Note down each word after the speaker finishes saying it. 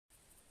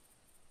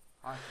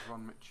Hi, this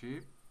is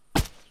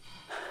ronMctube,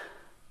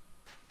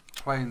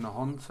 playing the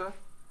Hunter.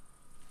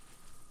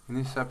 In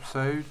this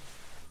episode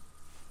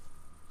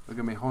we're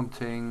going to be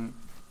hunting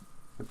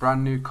a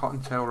brand new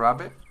cottontail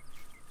rabbit.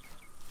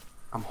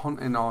 I'm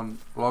hunting on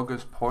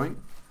Loggers Point.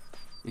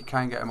 You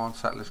can get them on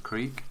Settlers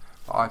Creek,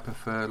 but I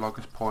prefer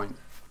Loggers Point.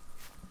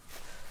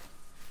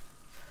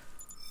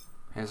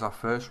 Here's our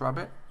first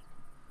rabbit.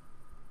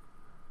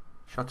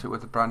 Shot it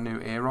with a brand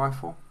new air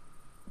rifle.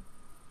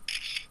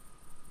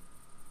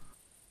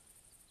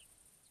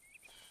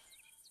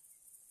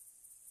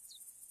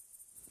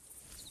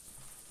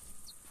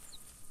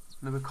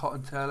 Another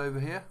cottontail over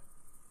here.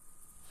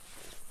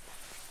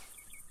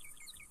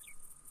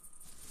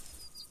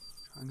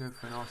 Try and go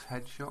for a nice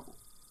headshot.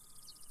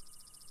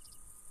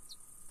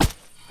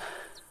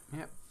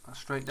 Yep, that's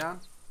straight down.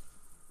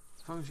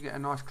 As long as you get a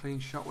nice clean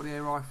shot with the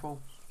air rifle,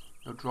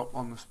 it'll drop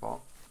on the spot.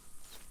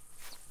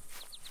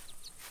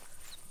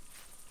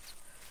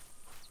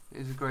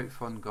 It is a great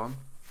fun gun.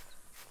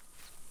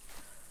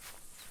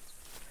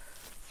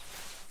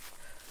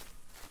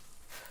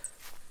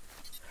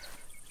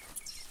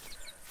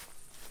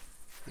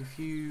 If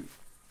you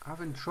are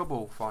having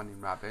trouble finding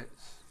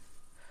rabbits,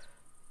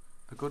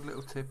 a good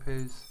little tip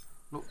is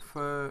look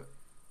for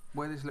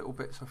where there's little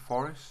bits of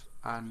forest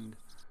and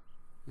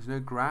there's no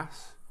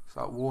grass, it's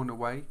like worn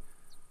away.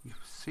 You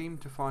seem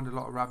to find a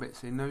lot of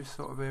rabbits in those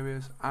sort of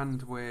areas,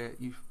 and where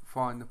you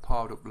find the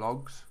piled up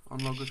logs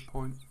on Loggers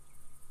Point.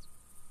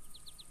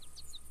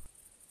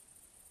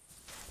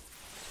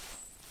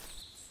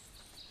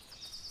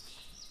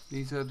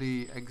 These are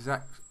the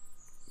exact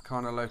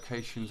kind of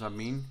locations I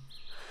mean.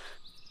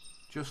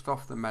 Just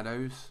off the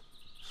meadows,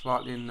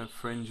 slightly in the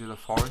fringe of the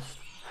forest,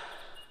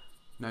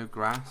 no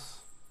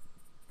grass.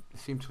 They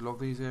seem to love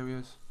these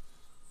areas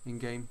in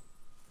game.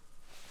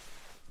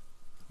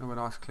 Another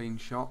nice clean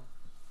shot.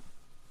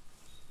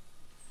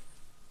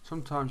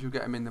 Sometimes you'll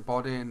get them in the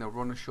body and they'll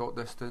run a short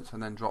distance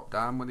and then drop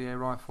down with the air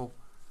rifle,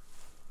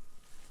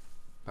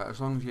 but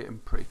as long as you get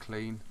them pretty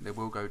clean, they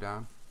will go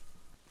down.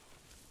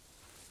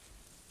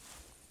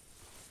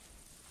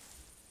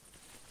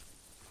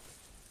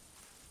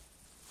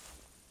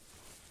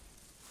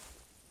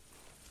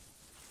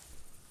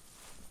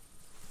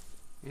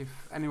 If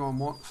anyone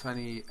wants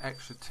any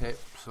extra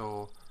tips,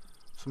 or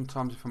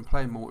sometimes if I'm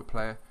playing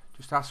multiplayer,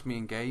 just ask me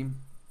in game.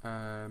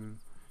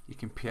 You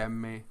can PM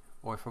me,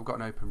 or if I've got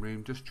an open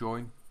room, just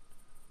join.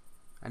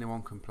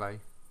 Anyone can play.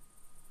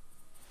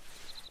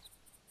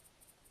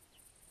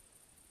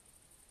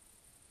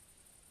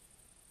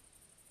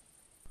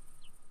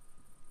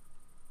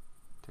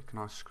 Take a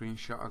nice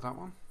screenshot of that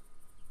one.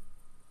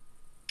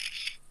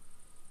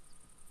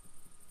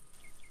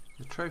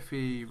 The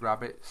trophy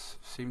rabbits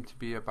seem to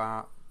be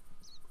about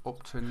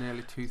up to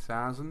nearly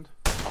 2,000.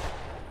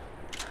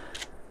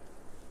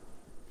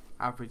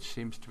 Average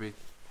seems to be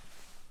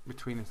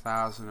between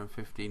 1,000 and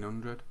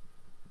 1,500.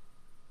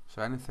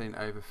 So anything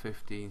over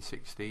 15,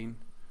 16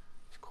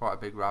 is quite a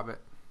big rabbit.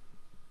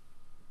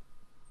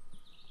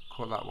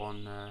 Caught that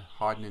one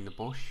hiding in the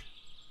bush.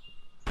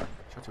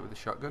 Shot it with a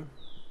shotgun.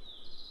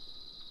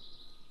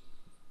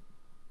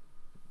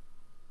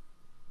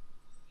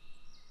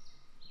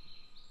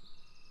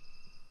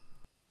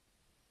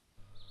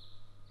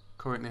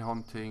 Currently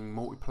hunting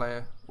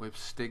multiplayer with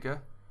Stigger.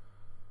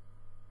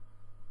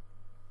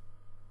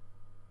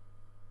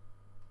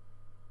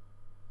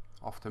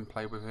 Often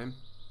play with him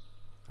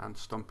and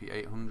Stumpy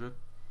 800.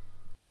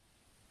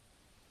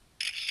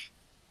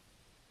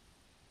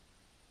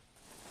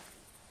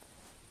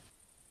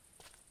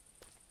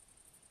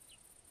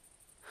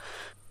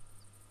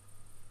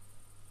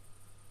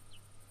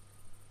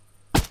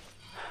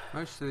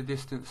 Most of the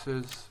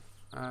distances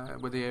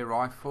with the air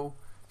rifle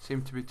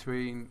seem to be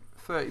between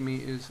 30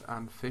 meters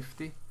and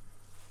 50,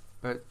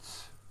 but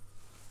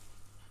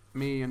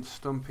me and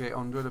Stumpy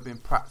 800 have been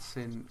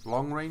practicing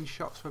long range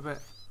shots with it,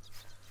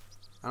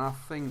 and I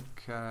think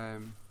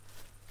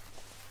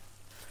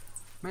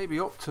maybe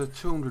up to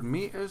 200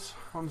 meters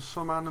on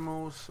some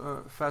animals,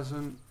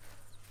 pheasant,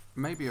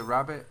 maybe a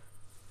rabbit.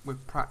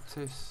 With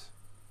practice,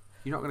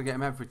 you're not going to get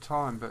them every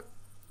time, but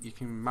you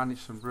can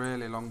manage some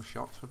really long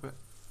shots with it.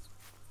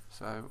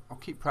 So I'll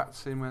keep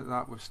practicing with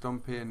that with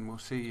Stumpy, and we'll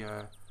see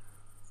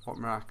what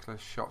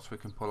miraculous shots we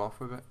can pull off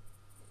with it.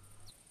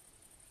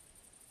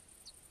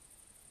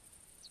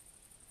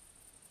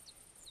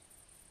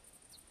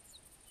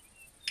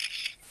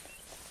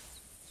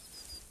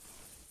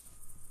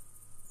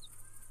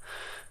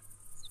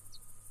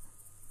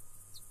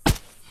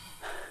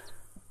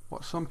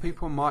 What some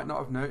people might not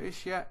have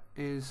noticed yet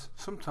is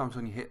sometimes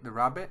when you hit the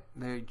rabbit,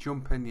 they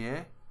jump in the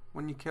air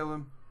when you kill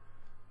them.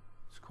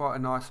 It's quite a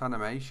nice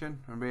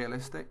animation and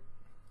realistic.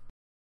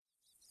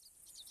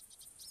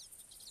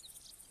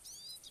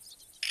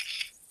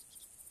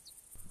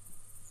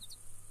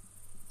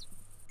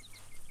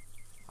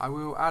 I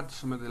will add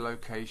some of the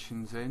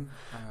locations in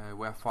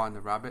where I find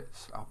the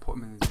rabbits. I'll put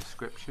them in the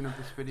description of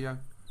this video.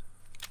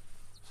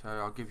 So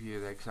I'll give you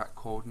the exact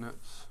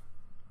coordinates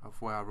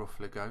of where I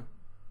roughly go.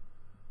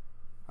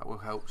 That will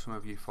help some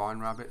of you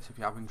find rabbits if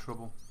you're having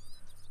trouble.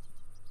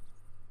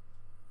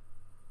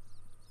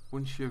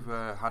 once you've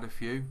had a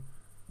few,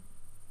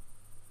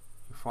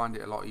 you'll find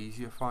it a lot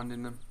easier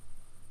finding them.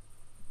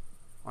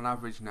 On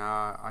average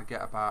now I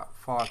get about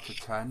 5 to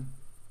 10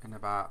 in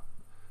about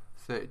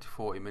 30 to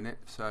 40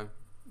 minutes, so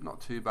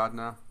not too bad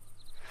now.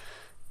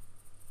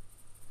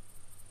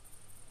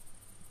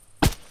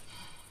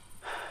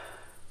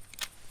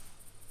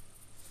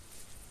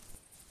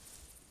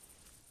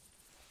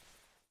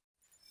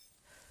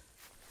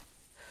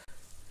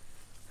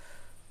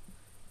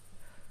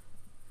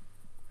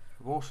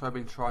 I've also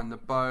been trying the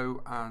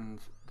bow and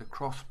the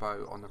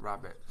crossbow on the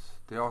rabbits.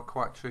 They are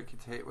quite tricky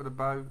to hit with a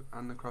bow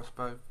and the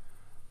crossbow,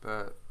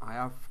 but I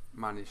have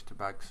managed to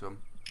bag some.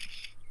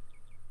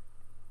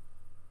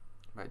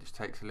 But it just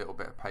takes a little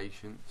bit of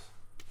patience.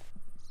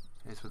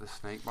 Here's with a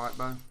snake bite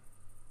bow.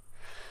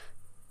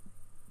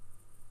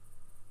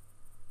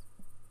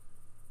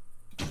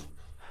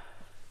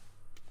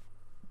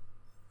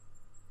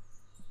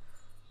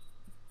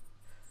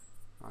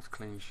 Nice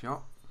clean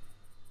shot.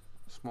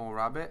 Small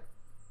rabbit.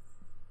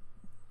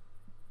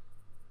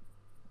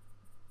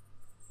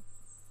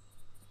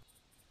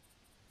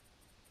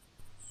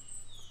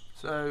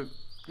 So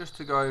just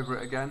to go over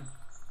it again,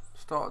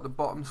 start at the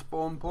bottom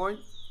spawn point,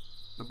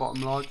 the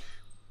bottom lodge,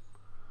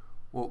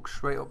 walk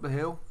straight up the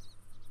hill,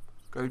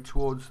 go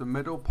towards the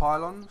middle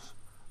pylons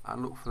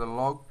and look for the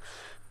logs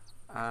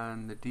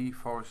and the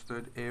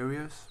deforested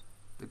areas,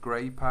 the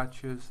grey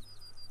patches,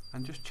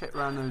 and just check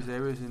around those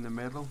areas in the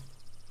middle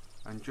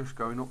and just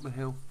going up the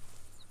hill,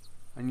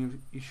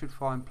 and you should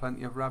find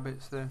plenty of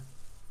rabbits there.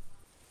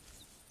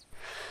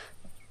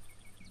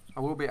 I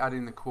will be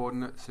adding the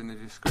coordinates in the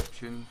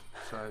description,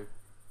 so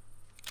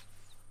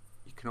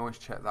you can always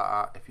check that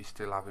out if you're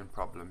still having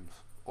problems,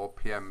 or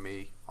PM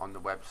me on the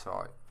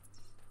website.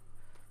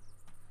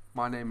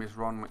 My name is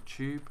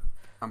ronMctube.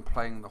 I'm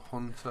playing the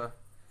Hunter.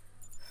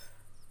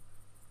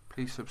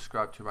 Please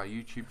subscribe to my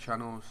YouTube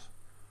channels.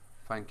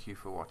 Thank you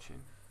for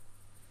watching.